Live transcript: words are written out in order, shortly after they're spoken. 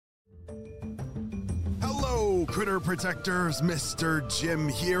Critter Protectors, Mr. Jim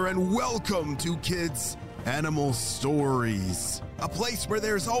here, and welcome to Kids Animal Stories, a place where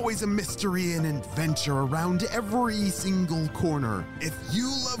there's always a mystery and adventure around every single corner. If you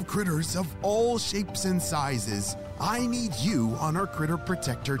love critters of all shapes and sizes, I need you on our Critter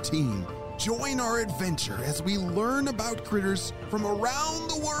Protector team. Join our adventure as we learn about critters from around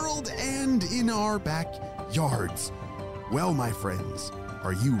the world and in our backyards. Well, my friends,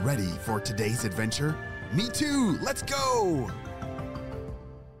 are you ready for today's adventure? Me too! Let's go!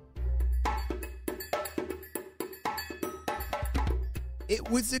 It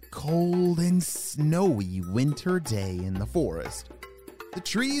was a cold and snowy winter day in the forest. The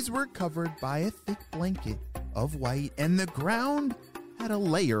trees were covered by a thick blanket of white, and the ground had a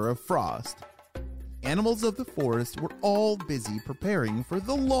layer of frost. Animals of the forest were all busy preparing for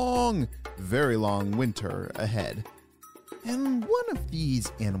the long, very long winter ahead. And one of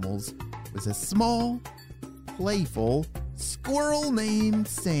these animals was a small, playful squirrel named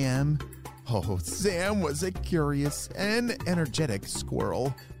Sam. Oh, Sam was a curious and energetic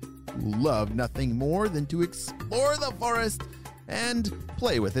squirrel who loved nothing more than to explore the forest and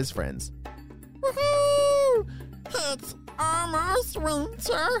play with his friends. Woohoo! It's almost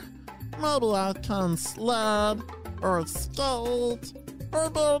winter. Maybe I can sled or skate or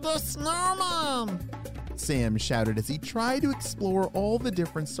build a snowman. Sam shouted as he tried to explore all the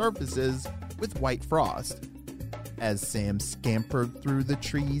different surfaces with white frost. As Sam scampered through the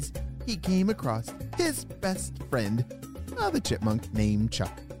trees, he came across his best friend, the chipmunk named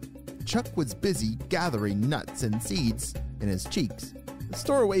Chuck. Chuck was busy gathering nuts and seeds in his cheeks to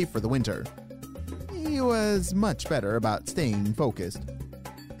store away for the winter. He was much better about staying focused.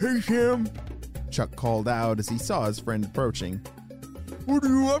 "Hey, Sam," Chuck called out as he saw his friend approaching. "What are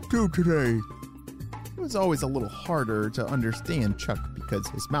you up to today?" It was always a little harder to understand Chuck because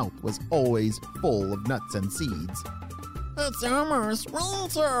his mouth was always full of nuts and seeds. It's almost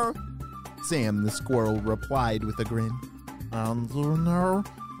winter. Sam the squirrel replied with a grin. And you know,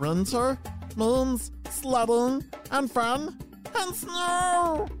 winter means sledding and fun and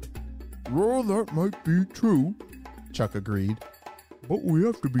snow. "Well, that might be true," Chuck agreed. "but we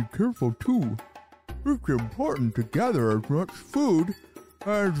have to be careful too. It's important to gather as much food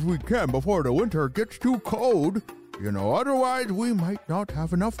as we can before the winter gets too cold. Otherwise we might not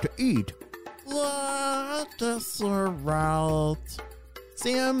have enough to eat." Yeah, I guess you're right.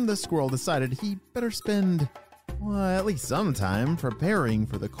 Sam the squirrel decided he better spend, at least some time preparing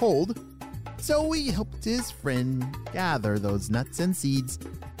for the cold. So he helped his friend gather those nuts and seeds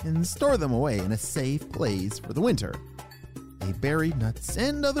and store them away in a safe place for the winter. They buried nuts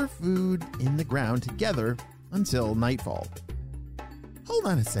and other food in the ground together until nightfall. Hold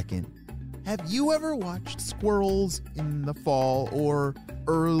on a second. Have you ever watched squirrels in the fall or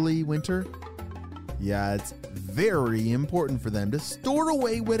early winter? Yeah, it's very important for them to store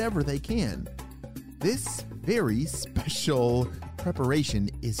away whatever they can. This very special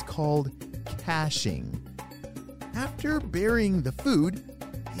preparation is called caching. After burying the food,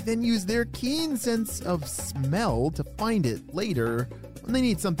 they then use their keen sense of smell to find it later when they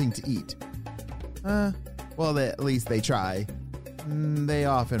need something to eat. At least they try. They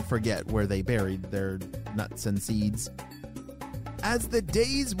often forget where they buried their nuts and seeds. As the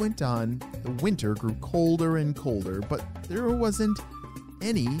days went on, the winter grew colder and colder, but there wasn't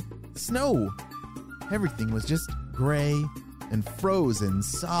any snow. Everything was just gray and frozen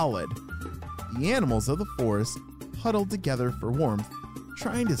solid. The animals of the forest huddled together for warmth,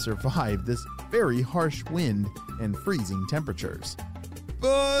 trying to survive this very harsh wind and freezing temperatures.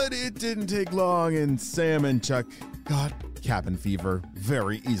 But it didn't take long, and Sam and Chuck got cabin fever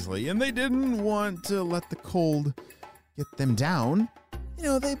very easily, and they didn't want to let the cold get them down.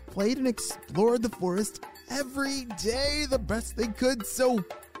 They played and explored the forest every day the best they could, so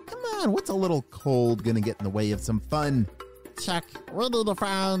come on, what's a little cold gonna get in the way of some fun? Chuck, we need to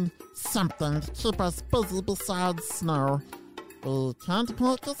find something to keep us busy besides snow. We can't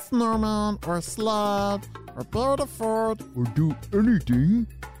make a snowman or sled or build a fort "Or do anything."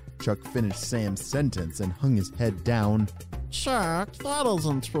 Chuck finished Sam's sentence and hung his head down. Chuck, that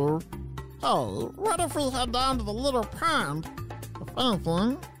isn't true. Hey, what if we head down to the little pond? If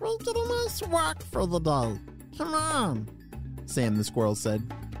anything, we'll get a nice walk for the day. Come on. Sam the squirrel said.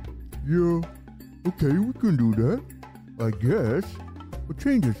 "Yeah, okay, we can do that, I guess. A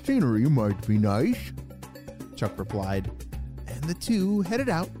change of scenery might be nice," Chuck replied. And the two headed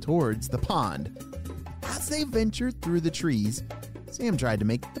out towards the pond. As they ventured through the trees, Sam tried to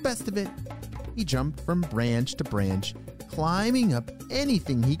make the best of it. He jumped from branch to branch, climbing up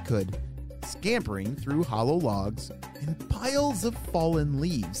anything he could, scampering through hollow logs and piles of fallen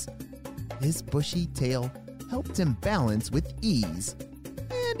leaves. His bushy tail helped him balance with ease,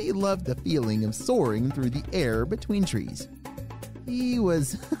 and he loved the feeling of soaring through the air between trees. He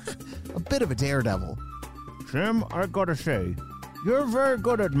was a bit of a daredevil. Sam, I gotta say, you're very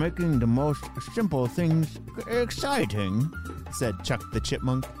good at making the most simple things exciting, said Chuck the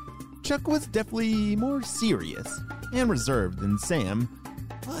Chipmunk. Chuck was definitely more serious and reserved than Sam,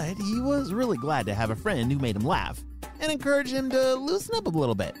 but he was really glad to have a friend who made him laugh and encouraged him to loosen up a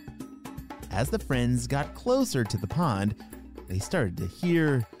little bit. As the friends got closer to the pond, they started to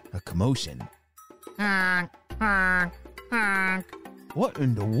hear a commotion. Honk, honk, honk. What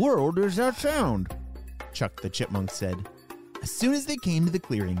in the world is that sound? Chuck the Chipmunk said. As soon as they came to the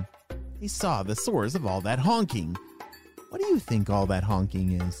clearing, they saw the source of all that honking. What do you think all that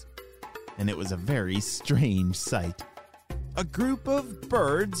honking is? And it was a very strange sight. A group of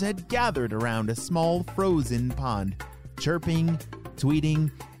birds had gathered around a small frozen pond, chirping,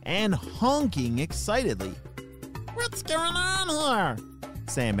 tweeting, and honking excitedly. What's going on here?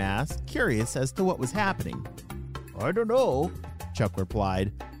 Sam asked, curious as to what was happening. I don't know, Chuck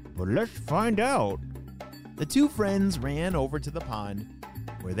replied, but let's find out. The two friends ran over to the pond,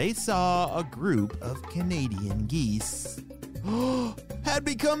 where they saw a group of Canadian geese had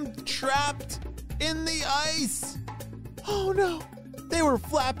become trapped in the ice. Oh no! They were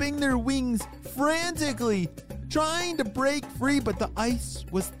flapping their wings frantically, trying to break free, but the ice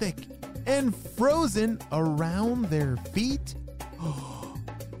was thick and frozen around their feet.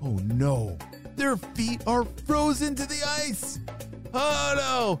 Oh no! Their feet are frozen to the ice! Oh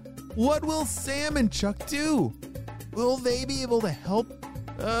no! What will Sam and Chuck do? Will they be able to help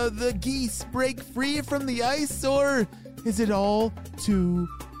the geese break free from the ice, or is it all too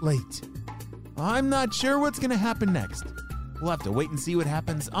late? I'm not sure what's going to happen next. We'll have to wait and see what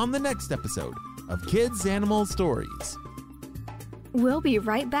happens on the next episode of Kids Animal Stories. We'll be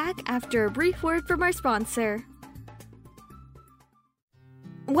right back after a brief word from our sponsor.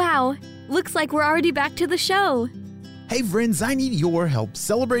 Wow, looks like we're already back to the show. Hey friends, I need your help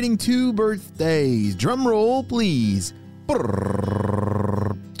celebrating 2 birthdays. Drum roll, please.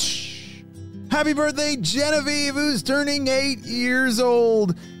 Happy birthday, Genevieve, who's turning 8 years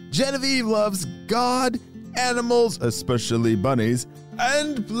old. Genevieve loves God, animals, especially bunnies,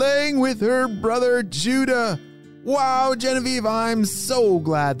 and playing with her brother Judah. Wow, Genevieve, I'm so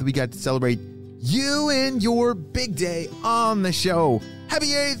glad that we got to celebrate you and your big day on the show. Happy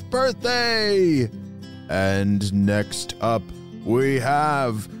 8th birthday! And next up, we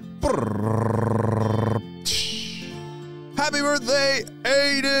have... Happy birthday,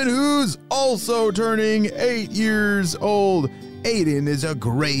 Aiden, who's also turning 8 years old. Aiden is a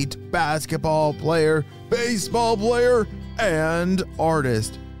great basketball player, baseball player, and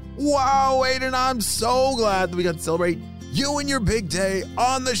artist. Wow, Aiden, I'm so glad that we got to celebrate you and your big day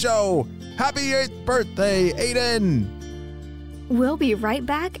on the show. Happy 8th birthday, Aiden! We'll be right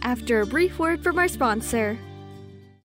back after a brief word from our sponsor.